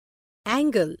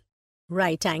Angle,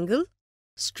 right angle,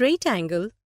 straight angle,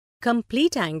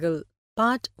 complete angle,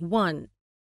 Part 1.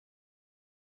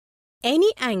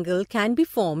 Any angle can be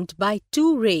formed by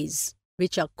two rays,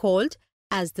 which are called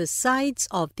as the sides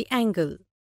of the angle.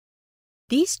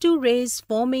 These two rays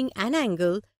forming an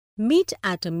angle meet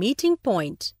at a meeting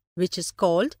point, which is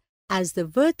called as the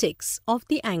vertex of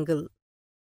the angle.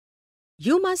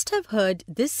 You must have heard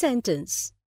this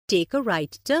sentence, take a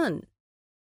right turn.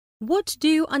 What do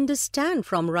you understand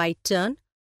from right turn,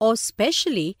 or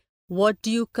specially, what do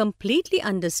you completely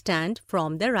understand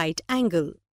from the right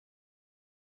angle?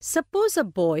 Suppose a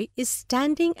boy is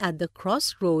standing at the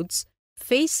crossroads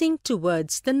facing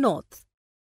towards the north.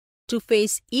 To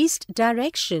face east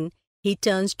direction, he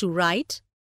turns to right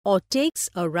or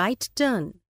takes a right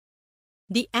turn.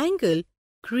 The angle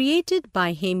created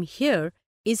by him here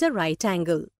is a right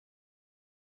angle.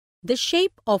 The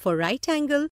shape of a right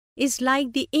angle is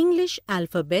like the English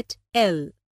alphabet L.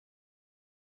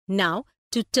 Now,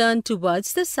 to turn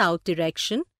towards the south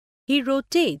direction, he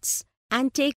rotates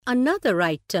and takes another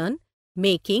right turn,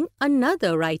 making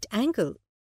another right angle.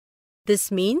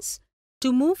 This means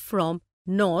to move from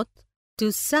north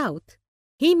to south,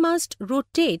 he must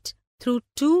rotate through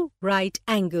two right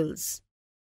angles.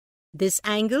 This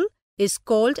angle is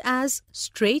called as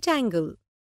straight angle.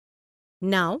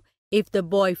 Now, if the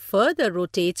boy further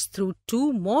rotates through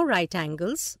two more right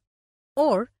angles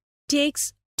or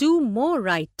takes two more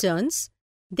right turns,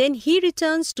 then he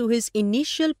returns to his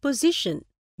initial position,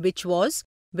 which was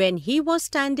when he was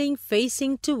standing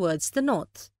facing towards the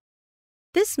north.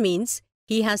 This means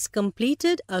he has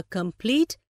completed a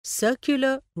complete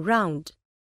circular round.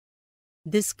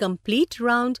 This complete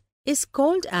round is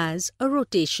called as a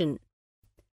rotation.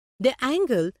 The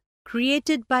angle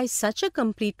created by such a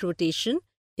complete rotation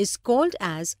is called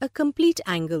as a complete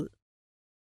angle.